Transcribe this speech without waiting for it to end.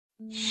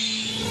Now,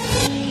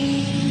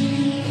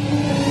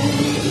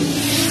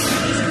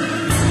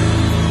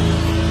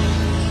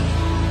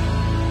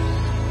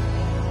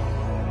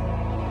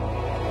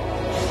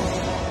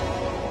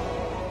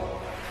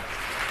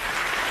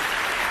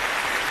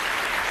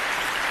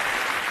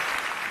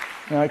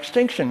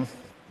 extinction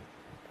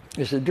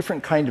is a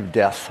different kind of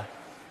death.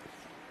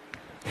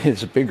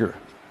 It's bigger.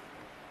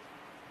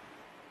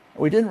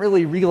 We didn't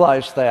really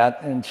realize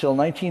that until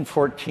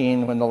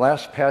 1914 when the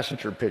last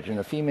passenger pigeon,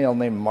 a female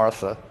named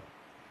Martha,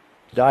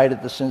 died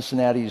at the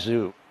Cincinnati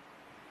Zoo.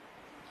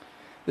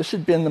 This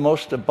had been the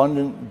most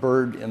abundant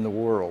bird in the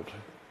world.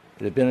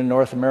 It had been in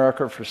North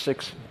America for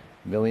 6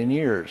 million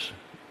years,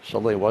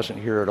 so it wasn't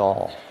here at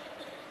all.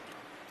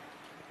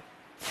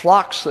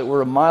 Flocks that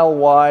were a mile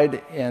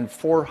wide and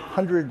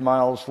 400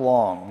 miles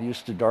long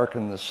used to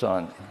darken the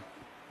sun.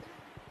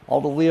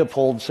 Aldo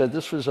Leopold said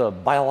this was a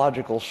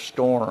biological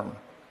storm,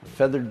 a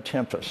feathered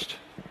tempest.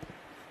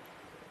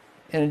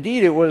 And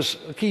indeed, it was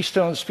a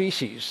keystone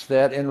species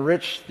that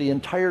enriched the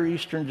entire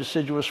eastern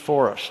deciduous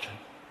forest,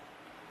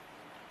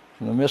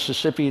 from the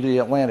Mississippi to the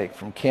Atlantic,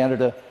 from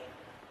Canada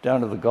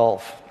down to the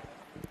Gulf.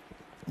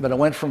 But it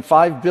went from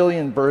 5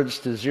 billion birds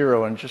to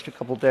 0 in just a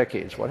couple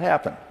decades. What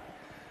happened?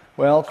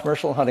 Well,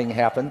 commercial hunting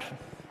happened.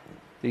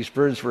 These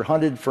birds were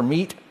hunted for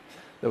meat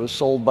that was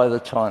sold by the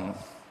ton.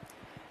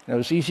 And it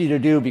was easy to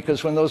do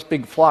because when those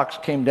big flocks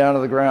came down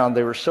to the ground,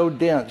 they were so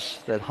dense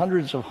that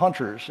hundreds of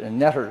hunters and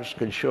netters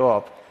could show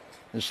up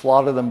and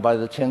slaughter them by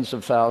the tens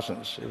of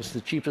thousands. It was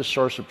the cheapest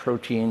source of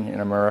protein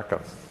in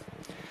America.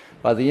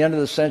 By the end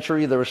of the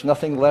century, there was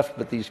nothing left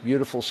but these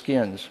beautiful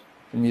skins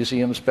in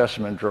museum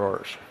specimen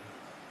drawers.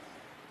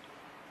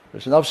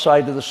 There's an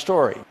upside to the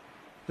story.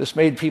 This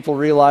made people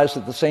realize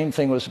that the same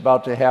thing was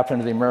about to happen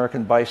to the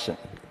American bison.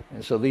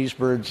 And so these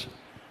birds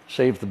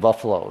saved the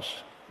buffaloes.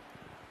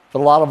 But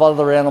a lot of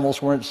other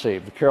animals weren't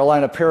saved. The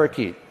Carolina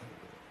parakeet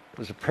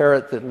was a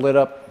parrot that lit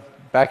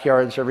up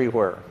backyards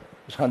everywhere.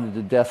 It was hunted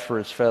to death for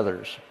its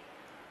feathers.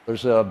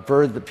 There's a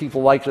bird that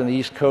people liked on the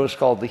East Coast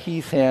called the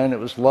heath hen. It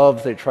was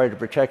loved. They tried to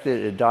protect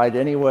it. It died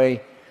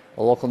anyway.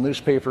 A local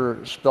newspaper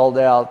spelled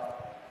out,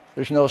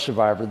 there's no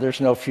survivor,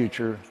 there's no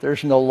future,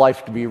 there's no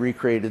life to be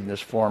recreated in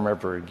this form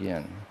ever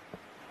again.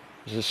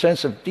 There's a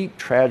sense of deep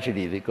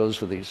tragedy that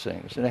goes with these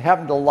things. And it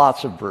happened to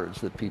lots of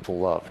birds that people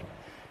loved.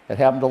 It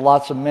happened to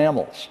lots of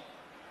mammals.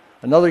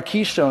 Another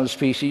keystone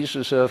species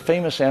is a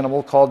famous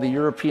animal called the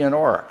European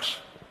oryx.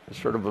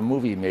 There's sort of a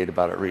movie made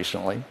about it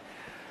recently.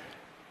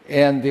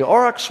 And the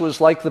oryx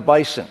was like the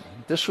bison.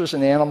 This was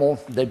an animal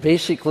that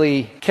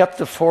basically kept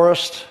the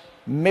forest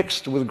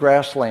mixed with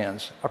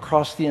grasslands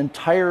across the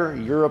entire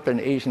Europe and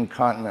Asian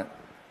continent,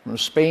 from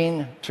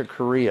Spain to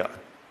Korea.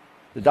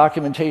 The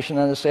documentation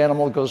on this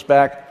animal goes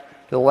back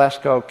to the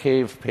Lascaux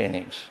cave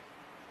paintings.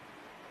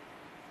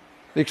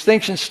 The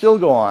extinctions still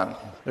go on.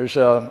 There's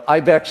an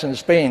ibex in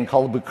Spain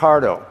called the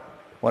bucardo,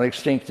 went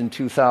extinct in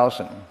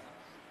 2000.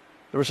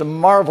 There was a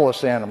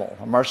marvelous animal,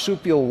 a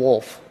marsupial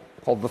wolf,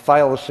 called the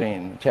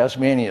thylacine in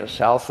Tasmania,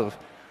 south of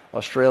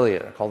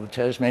Australia, called the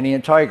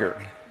Tasmanian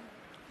tiger.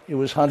 It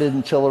was hunted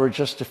until there were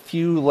just a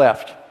few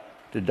left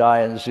to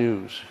die in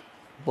zoos.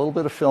 A little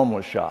bit of film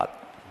was shot.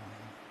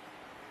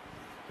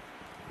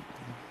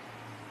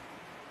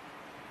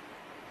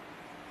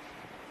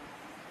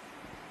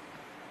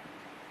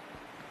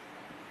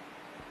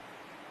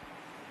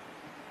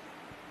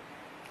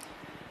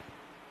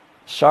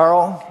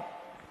 Sorrow,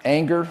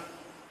 anger,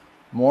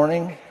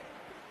 mourning.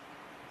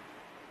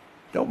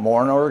 Don't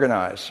mourn,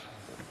 organize.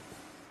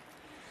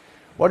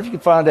 What if you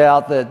found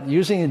out that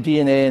using the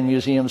DNA in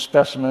museum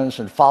specimens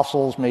and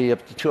fossils, maybe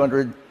up to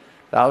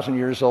 200,000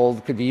 years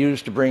old, could be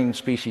used to bring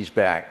species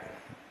back?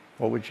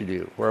 What would you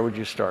do? Where would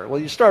you start?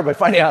 Well, you start by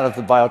finding out if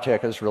the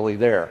biotech is really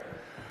there.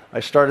 I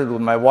started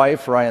with my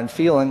wife, Ryan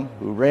Phelan,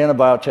 who ran a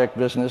biotech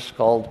business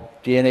called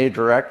DNA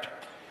Direct,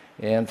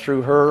 and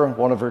through her,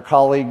 one of her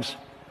colleagues,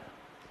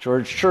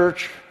 George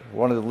Church,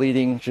 one of the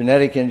leading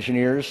genetic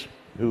engineers,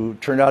 who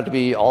turned out to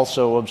be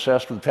also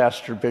obsessed with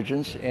passenger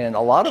pigeons, and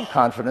a lot of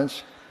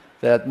confidence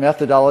that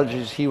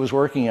methodologies he was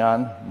working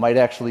on might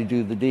actually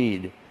do the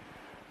deed.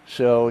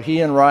 So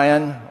he and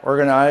Ryan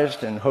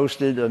organized and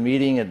hosted a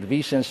meeting at the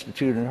Wyss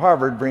Institute in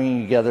Harvard,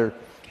 bringing together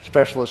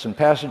specialists in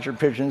passenger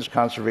pigeons,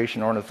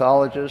 conservation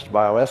ornithologists,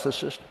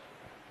 bioethicists.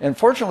 And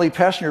fortunately,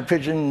 passenger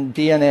pigeon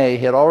DNA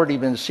had already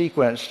been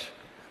sequenced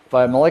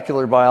by a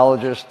molecular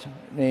biologist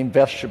named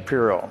Beth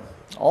Shapiro.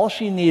 All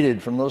she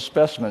needed from those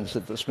specimens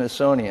at the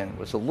Smithsonian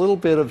was a little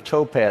bit of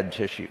toe pad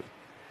tissue.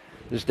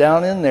 Because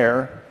down in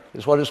there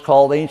is what is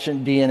called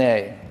ancient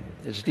DNA.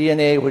 It's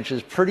DNA which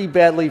is pretty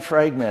badly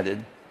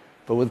fragmented,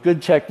 but with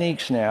good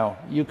techniques now,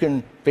 you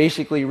can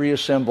basically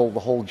reassemble the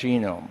whole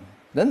genome.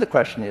 Then the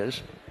question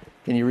is,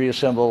 can you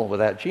reassemble with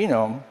that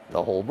genome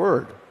the whole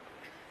bird?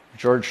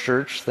 George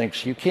Church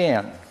thinks you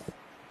can.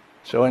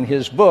 So in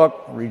his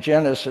book,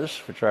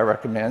 Regenesis, which I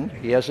recommend,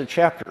 he has a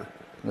chapter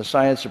in the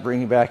science of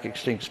bringing back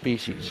extinct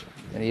species.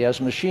 And he has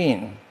a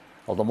machine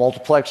called the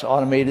multiplex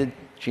automated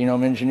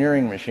genome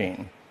engineering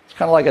machine. It's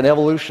kind of like an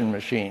evolution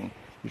machine.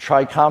 You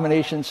try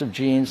combinations of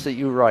genes that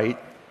you write,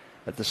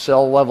 at the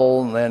cell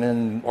level and then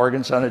in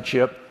organs on a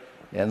chip,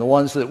 and the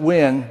ones that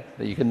win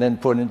that you can then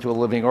put into a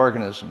living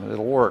organism, and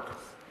it'll work.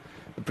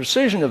 The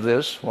precision of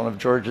this, one of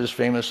George's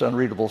famous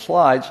unreadable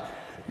slides,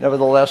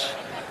 nevertheless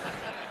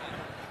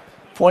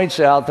points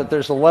out that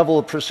there's a level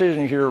of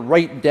precision here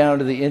right down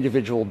to the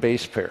individual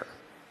base pair.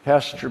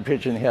 Passenger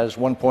pigeon has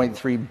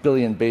 1.3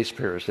 billion base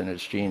pairs in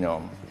its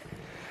genome.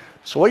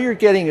 So what you're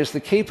getting is the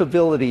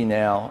capability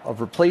now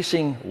of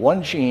replacing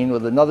one gene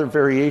with another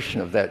variation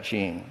of that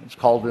gene. It's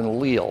called an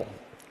allele.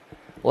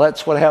 Well,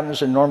 that's what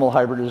happens in normal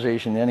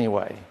hybridization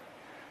anyway.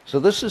 So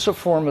this is a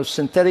form of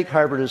synthetic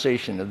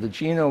hybridization of the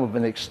genome of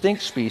an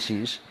extinct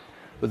species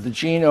with the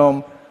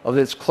genome of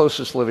its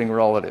closest living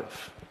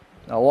relative.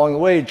 Now, along the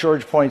way,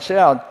 George points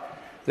out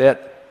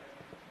that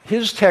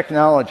his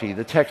technology,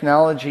 the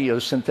technology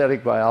of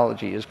synthetic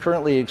biology, is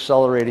currently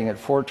accelerating at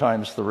 4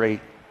 times the rate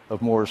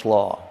of Moore's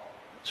law.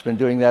 It's been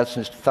doing that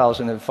since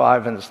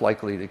 2005, and it's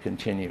likely to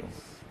continue.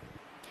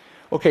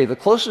 Okay, the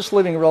closest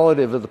living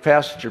relative of the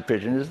passenger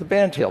pigeon is the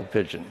band-tailed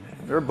pigeon.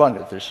 They're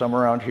abundant. There's some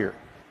around here.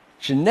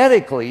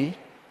 Genetically,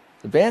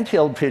 the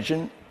band-tailed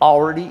pigeon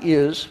already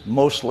is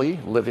mostly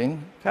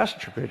living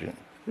passenger pigeon.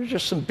 There's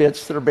just some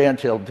bits that are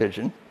band-tailed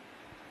pigeon.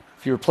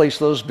 If you replace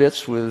those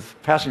bits with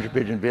passenger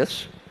pigeon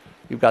bits,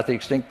 you've got the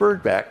extinct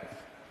bird back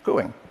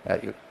cooing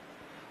at you.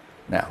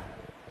 Now,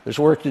 there's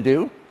work to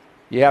do.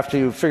 You have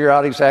to figure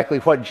out exactly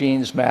what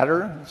genes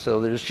matter. So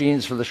there's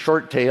genes for the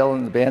short tail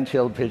in the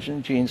band-tailed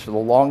pigeon, genes for the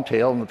long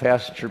tail in the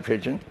passenger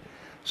pigeon,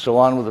 so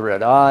on with the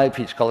red eye,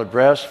 peach-colored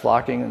breast,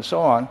 flocking, and so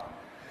on.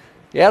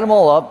 You add them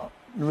all up,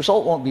 the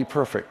result won't be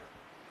perfect.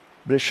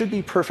 But it should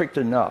be perfect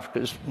enough,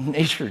 because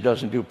nature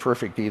doesn't do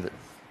perfect either.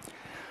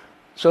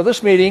 So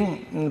this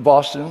meeting in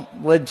Boston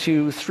led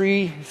to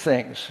 3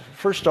 things.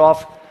 First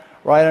off,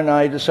 Ryan and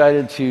I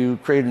decided to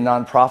create a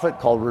nonprofit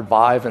called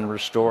Revive and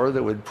Restore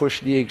that would push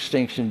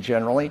de-extinction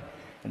generally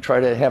and try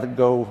to have it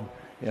go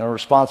in a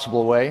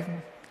responsible way.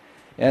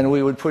 And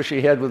we would push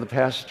ahead with the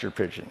passenger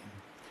pigeon.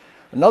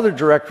 Another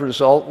direct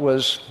result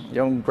was a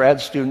young grad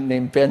student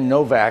named Ben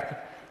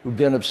Novak, who'd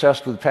been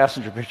obsessed with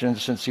passenger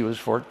pigeons since he was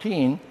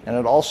 14 and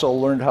had also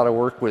learned how to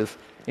work with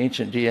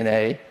ancient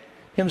DNA,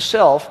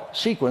 himself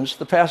sequenced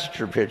the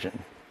passenger pigeon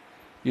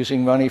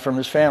using money from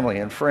his family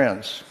and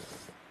friends.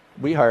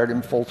 We hired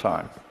him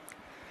full-time.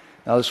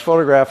 Now, this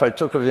photograph I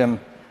took of him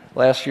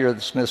last year at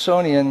the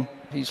Smithsonian,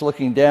 he's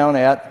looking down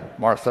at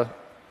Martha,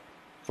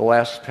 the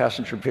last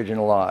passenger pigeon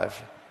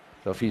alive.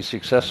 So if he's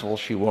successful,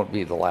 she won't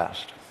be the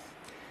last.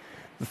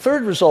 The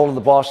third result of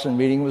the Boston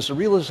meeting was the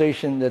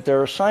realization that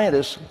there are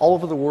scientists all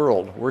over the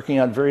world working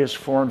on various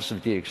forms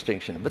of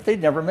de-extinction, but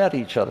they'd never met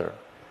each other.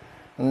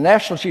 And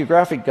National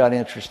Geographic got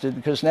interested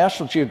because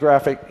National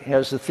Geographic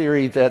has the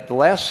theory that the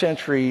last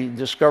century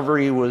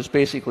discovery was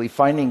basically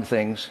finding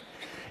things,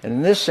 and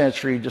in this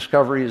century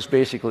discovery is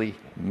basically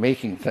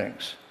making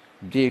things.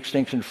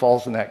 De-extinction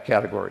falls in that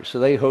category. So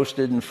they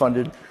hosted and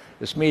funded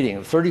this meeting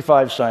of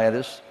 35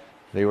 scientists.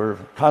 They were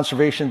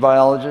conservation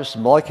biologists,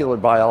 molecular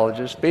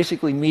biologists,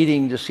 basically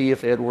meeting to see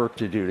if they had work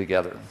to do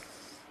together.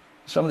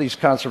 Some of these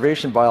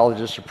conservation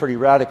biologists are pretty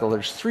radical.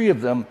 There's 3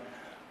 of them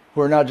who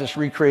are not just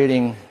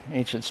recreating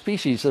ancient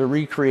species, they're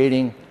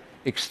recreating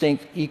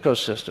extinct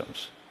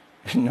ecosystems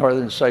in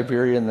northern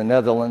Siberia, in the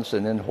Netherlands,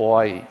 and in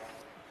Hawaii.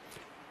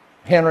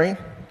 Henry,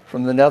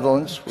 from the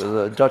Netherlands, with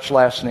a Dutch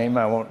last name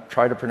I won't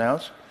try to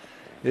pronounce,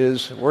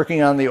 is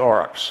working on the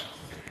aurochs.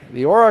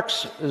 The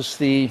aurochs is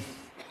the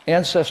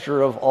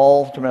ancestor of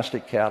all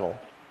domestic cattle.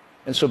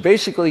 And so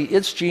basically,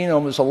 its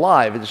genome is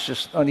alive, it's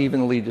just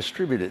unevenly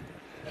distributed.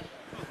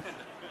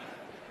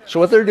 So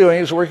what they're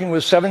doing is working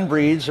with 7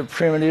 breeds of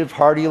primitive,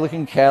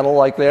 hardy-looking cattle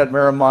like that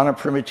Marimana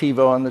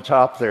primitivo on the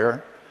top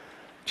there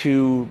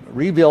to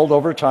rebuild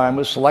over time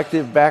with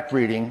selective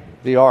backbreeding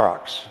the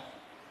aurochs.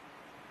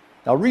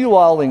 Now,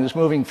 rewilding is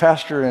moving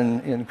faster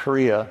in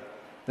Korea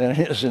than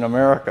it is in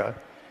America.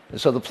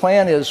 And so the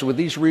plan is, with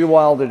these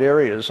rewilded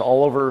areas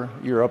all over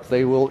Europe,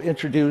 they will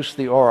introduce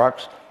the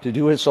aurochs to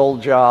do its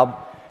old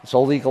job, its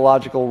old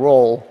ecological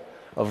role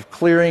of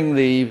clearing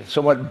the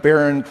somewhat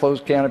barren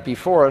closed canopy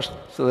forest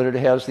so that it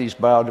has these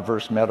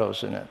biodiverse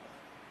meadows in it.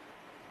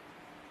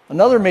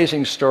 Another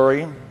amazing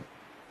story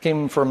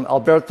came from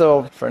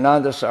Alberto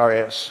Fernandez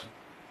Arias.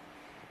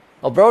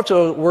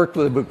 Alberto worked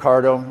with a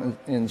bucardo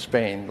in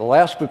Spain. The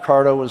last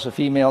bucardo was a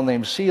female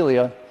named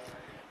Celia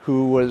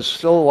who was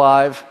still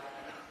alive,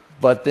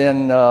 but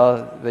then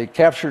they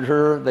captured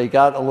her. They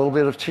got a little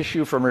bit of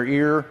tissue from her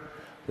ear.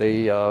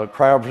 They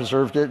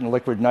cryopreserved it in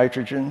liquid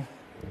nitrogen,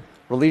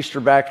 released her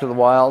back to the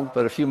wild,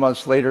 but a few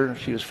months later,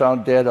 she was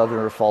found dead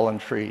under a fallen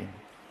tree.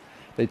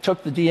 They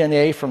took the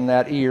DNA from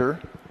that ear.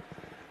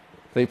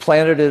 They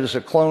planted it as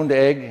a cloned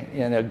egg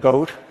in a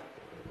goat.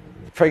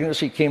 The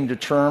pregnancy came to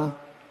term,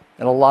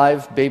 and a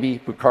live baby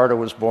bucardo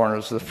was born. It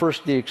was the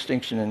first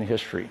de-extinction in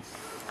history.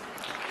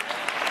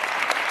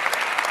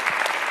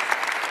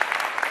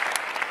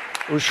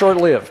 It was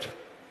short-lived.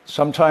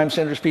 Sometimes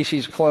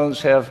interspecies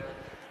clones have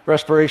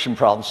respiration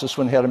problems. This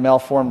one had a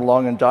malformed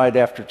lung and died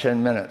after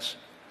 10 minutes.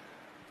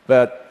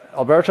 But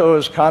Alberto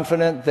is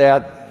confident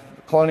that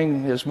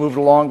cloning has moved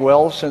along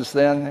well since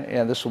then,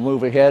 and this will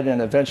move ahead,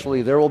 and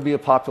eventually there will be a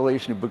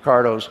population of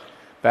bucardos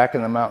back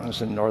in the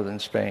mountains in northern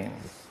Spain.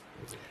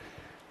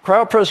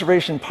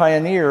 Cryopreservation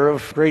pioneer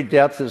of great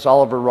depth is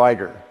Oliver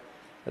Ryder.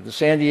 At the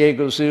San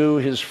Diego Zoo,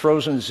 his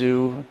frozen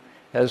zoo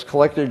has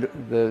collected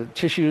the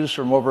tissues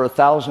from over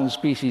 1,000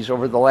 species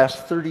over the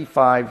last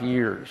 35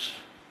 years.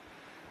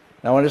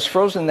 Now, when it's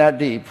frozen that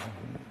deep,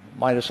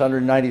 minus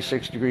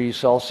 196 degrees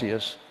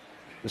Celsius,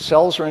 the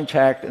cells are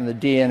intact and the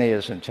DNA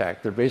is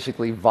intact. They're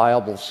basically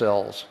viable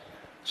cells.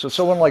 So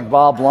someone like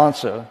Bob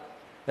Lanza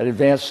at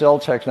Advanced Cell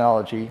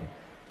Technology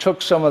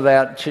took some of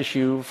that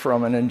tissue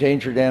from an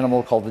endangered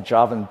animal called the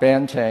Javan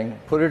banteng,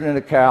 put it in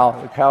a cow,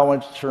 the cow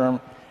went to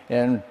term,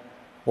 and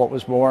what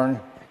was born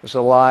was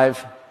a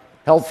live,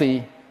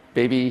 healthy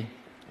baby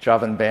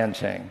Javan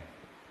banteng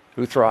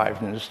who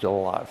thrived and is still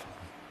alive.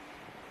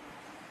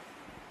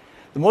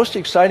 The most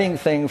exciting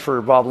thing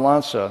for Bob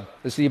Lanza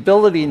is the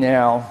ability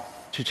now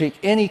to take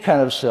any kind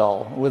of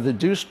cell with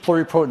induced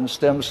pluripotent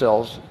stem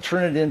cells,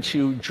 turn it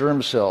into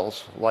germ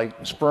cells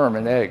like sperm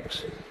and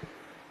eggs.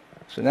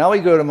 So now we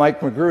go to Mike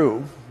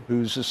McGrew,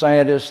 who's a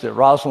scientist at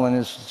Rosalind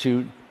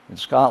Institute in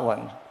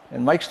Scotland,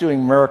 and Mike's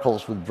doing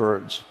miracles with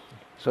birds.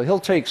 So he'll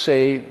take,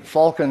 say,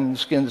 falcon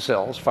skin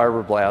cells,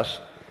 fibroblasts,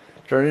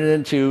 turn it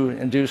into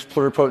induced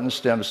pluripotent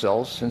stem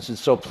cells. Since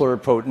it's so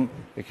pluripotent,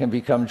 it can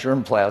become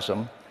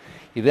germplasm.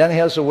 He then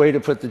has a way to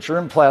put the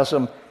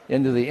germplasm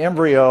into the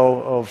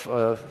embryo of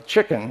a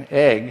chicken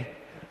egg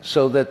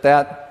so that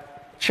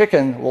that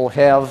chicken will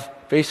have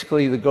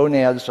basically the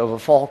gonads of a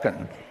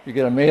falcon. You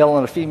get a male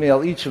and a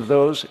female, each of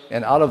those,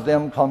 and out of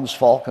them comes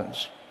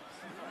falcons.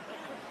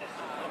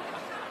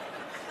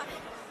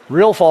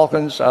 Real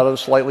falcons out of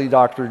slightly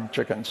doctored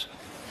chickens.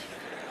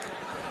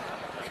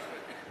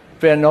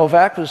 Van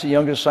Novak was the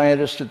youngest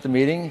scientist at the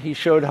meeting. He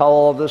showed how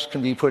all of this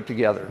can be put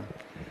together.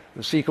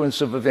 The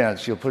sequence of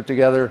events. You'll put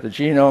together the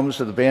genomes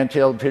of the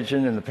band-tailed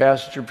pigeon and the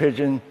passenger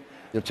pigeon.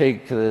 You'll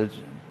take the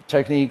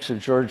techniques of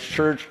George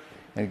Church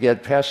and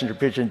get passenger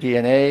pigeon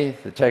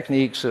DNA, the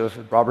techniques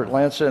of Robert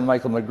Lanza and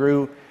Michael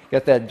McGrew,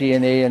 get that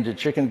DNA into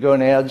chicken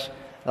gonads.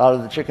 Out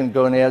of the chicken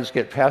gonads,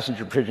 get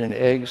passenger pigeon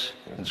eggs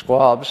and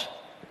squabs.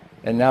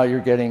 And now you're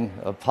getting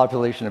a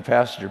population of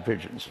passenger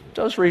pigeons. It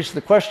does raise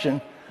the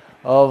question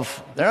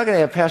of, they're not going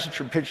to have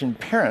passenger pigeon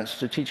parents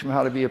to teach them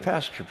how to be a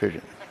passenger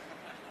pigeon.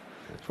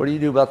 So what do you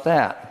do about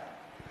that?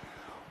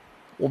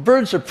 Well,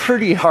 birds are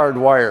pretty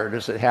hardwired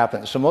as it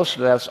happens, so most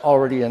of that's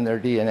already in their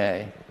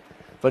DNA.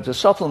 But to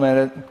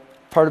supplement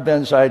it, part of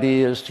Ben's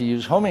idea is to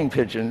use homing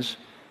pigeons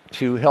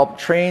to help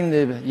train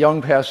the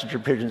young passenger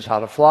pigeons how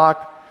to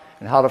flock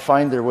and how to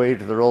find their way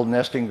to their old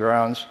nesting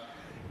grounds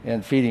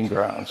and feeding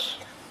grounds.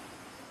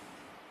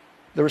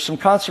 There were some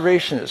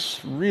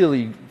conservationists,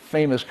 really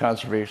famous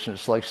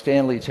conservationists, like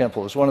Stanley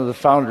Temple, who's one of the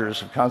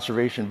founders of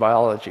conservation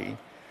biology,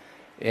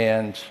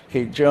 and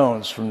Kate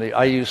Jones from the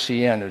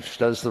IUCN, which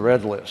does the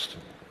Red List.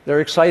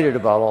 They're excited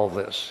about all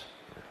this.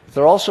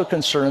 They're also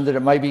concerned that it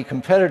might be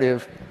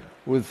competitive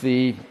with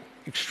the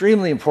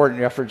extremely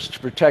important efforts to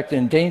protect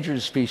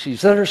endangered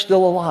species that are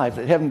still alive,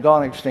 that haven't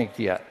gone extinct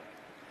yet.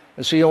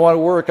 And so you want to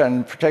work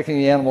on protecting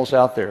the animals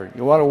out there.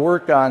 You want to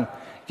work on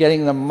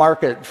getting the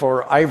market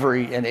for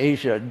ivory in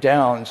Asia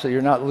down so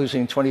you're not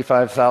losing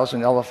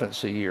 25,000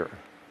 elephants a year.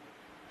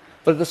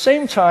 But at the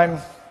same time,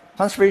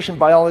 conservation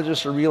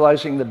biologists are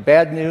realizing that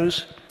bad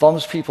news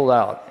bums people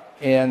out.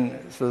 And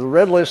so the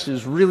Red List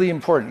is really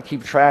important to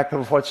keep track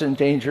of what's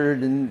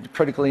endangered and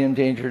critically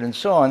endangered and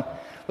so on.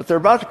 But they're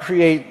about to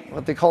create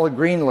what they call a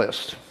green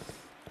list.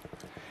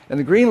 And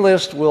the green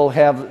list will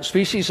have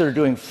species that are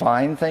doing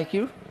fine, thank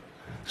you.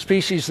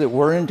 Species that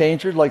were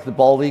endangered, like the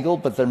bald eagle,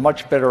 but they're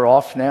much better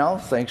off now,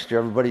 thanks to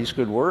everybody's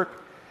good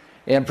work.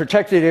 And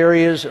protected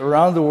areas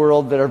around the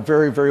world that are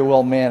very, very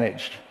well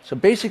managed. So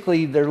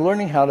basically, they're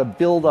learning how to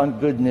build on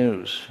good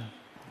news.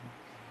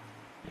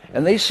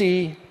 And they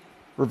see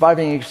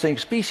reviving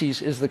extinct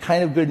species is the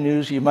kind of good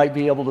news you might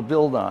be able to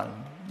build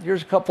on.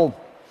 Here's a couple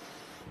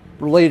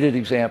related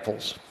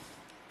examples.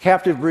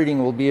 Captive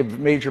breeding will be a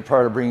major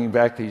part of bringing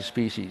back these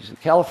species. The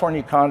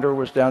California condor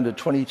was down to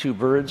 22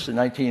 birds in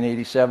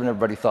 1987.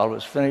 Everybody thought it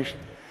was finished.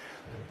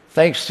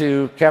 Thanks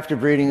to captive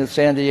breeding at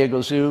San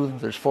Diego Zoo,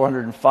 there's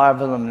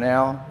 405 of them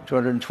now.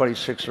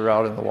 226 are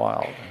out in the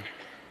wild.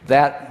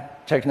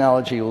 That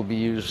technology will be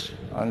used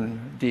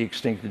on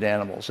de-extincted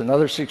animals.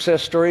 Another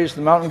success story is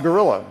the mountain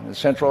gorilla in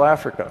Central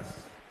Africa.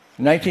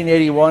 In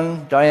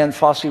 1981, Diane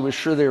Fossey was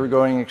sure they were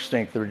going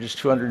extinct. There were just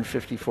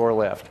 254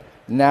 left.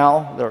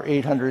 Now there are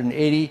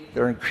 880.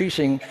 They're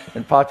increasing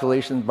in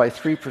population by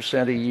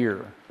 3% a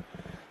year.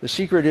 The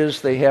secret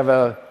is they have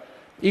an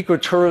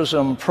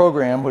ecotourism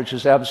program which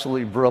is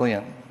absolutely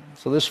brilliant.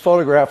 So this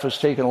photograph was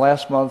taken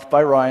last month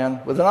by Ryan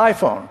with an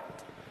iPhone.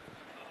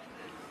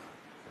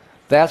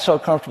 That's how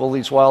comfortable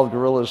these wild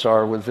gorillas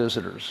are with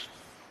visitors.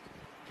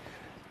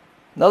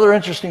 Another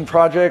interesting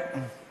project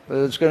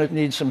that's going to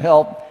need some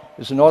help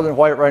is the northern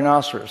white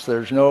rhinoceros.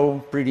 There's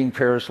no breeding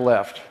pairs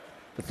left.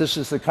 But this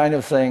is the kind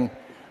of thing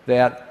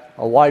that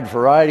a wide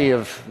variety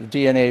of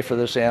DNA for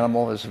this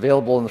animal. It's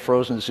available in the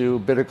frozen zoo, a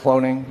bit of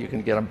cloning, you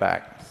can get them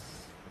back.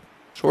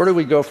 So where do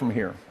we go from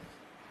here?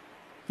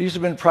 These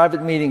have been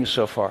private meetings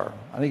so far.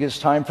 I think it's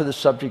time for the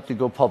subject to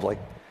go public.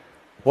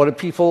 What do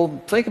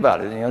people think about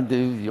it? Do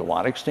you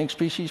want extinct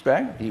species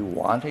back? Do you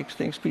want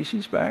extinct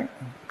species back?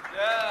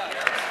 Yeah.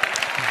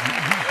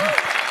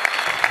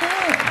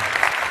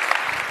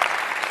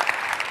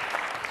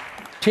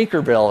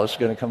 Tinkerbell is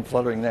going to come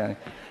fluttering then.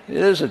 It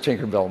is a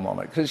Tinkerbell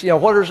moment, because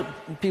what are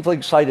people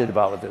excited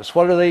about with this?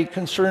 What are they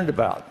concerned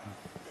about?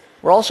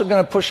 We're also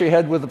going to push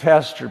ahead with the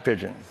passenger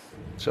pigeon.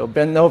 So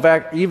Ben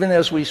Novak, even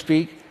as we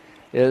speak,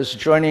 is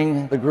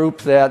joining the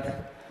group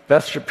that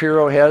Beth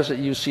Shapiro has at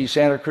UC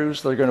Santa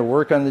Cruz. They're going to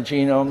work on the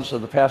genomes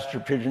of the passenger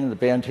pigeon, the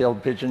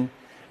band-tailed pigeon.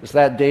 As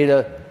that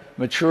data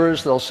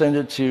matures, they'll send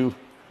it to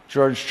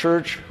George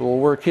Church, who will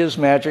work his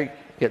magic,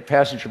 get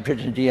passenger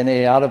pigeon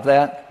DNA out of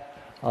that.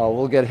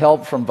 We'll get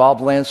help from Bob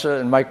Lanza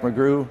and Mike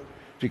McGrew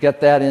to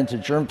get that into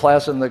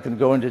germplasm that can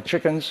go into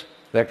chickens,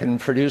 that can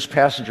produce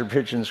passenger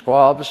pigeon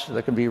squabs,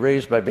 that can be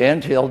raised by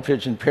band-tailed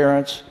pigeon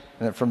parents,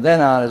 and then from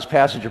then on, as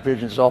passenger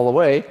pigeons all the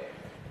way,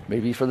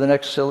 maybe for the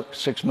next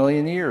 6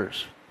 million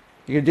years.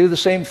 You can do the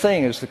same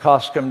thing as the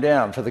costs come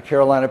down for the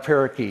Carolina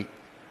parakeet,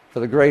 for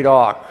the great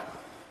auk,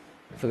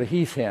 for the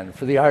heath hen,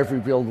 for the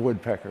ivory-billed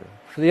woodpecker,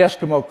 for the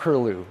Eskimo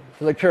curlew,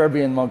 for the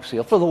Caribbean monk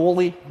seal, for the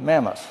woolly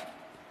mammoth.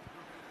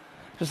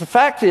 Because the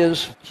fact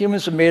is,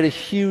 humans have made a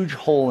huge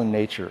hole in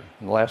nature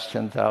in the last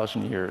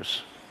 10,000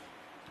 years.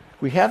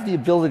 We have the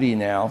ability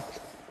now,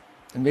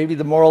 and maybe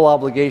the moral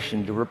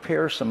obligation, to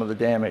repair some of the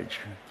damage.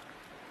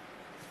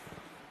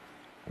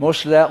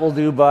 Most of that we'll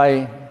do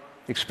by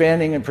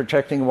expanding and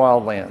protecting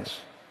wildlands,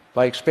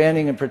 by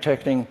expanding and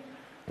protecting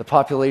the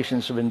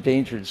populations of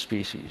endangered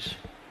species.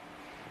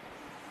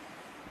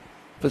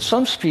 But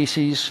some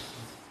species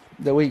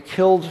that we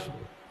killed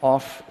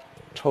off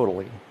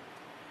totally,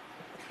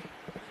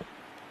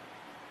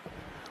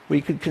 we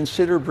could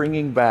consider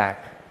bringing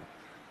back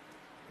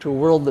to a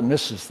world that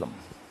misses them.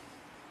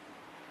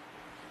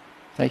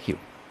 Thank you.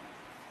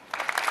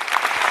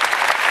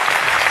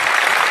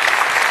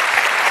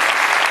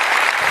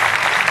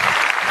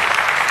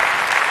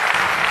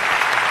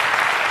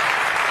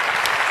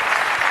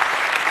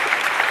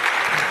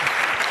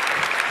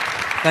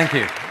 Thank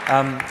you.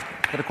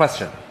 Got a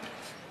question.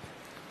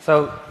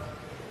 So,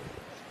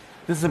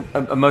 this is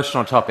an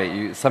emotional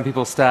topic. Some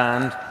people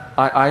stand.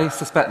 I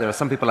suspect there are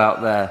some people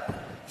out there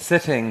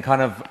sitting,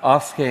 kind of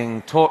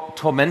asking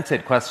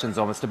tormented questions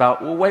almost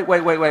about, well,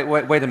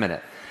 wait a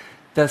minute.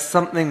 There's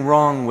something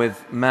wrong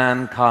with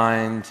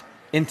mankind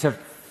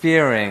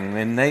interfering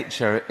in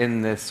nature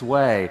in this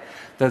way.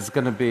 There's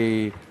going to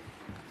be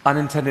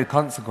unintended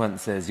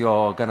consequences.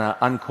 You're going to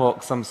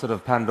uncork some sort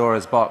of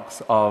Pandora's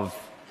box of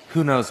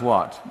who knows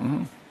what.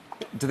 Mm-hmm.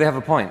 Do they have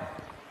a point?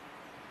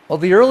 Well,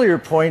 the earlier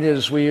point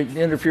is we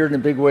interfered in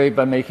a big way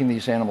by making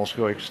these animals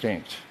go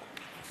extinct.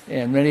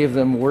 And many of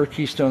them were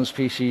keystone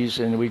species,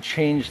 and we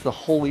changed the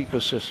whole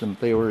ecosystem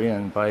they were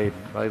in by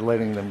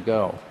letting them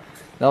go.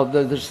 Now,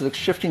 there's the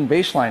shifting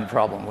baseline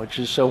problem, which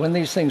is so when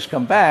these things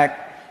come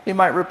back, they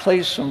might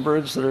replace some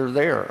birds that are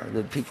there,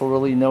 that people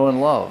really know and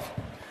love.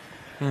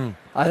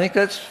 I think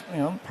that's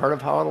part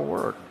of how it'll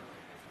work.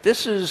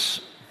 This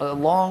is a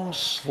long,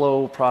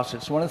 slow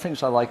process. One of the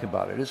things I like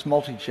about it is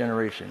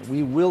multi-generation.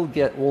 We will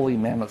get woolly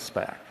mammoths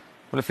back.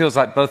 Well, it feels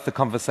like both the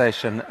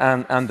conversation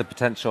and the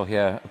potential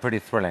here are pretty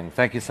thrilling.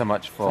 Thank you so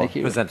much for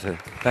presenting.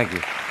 Thank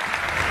you.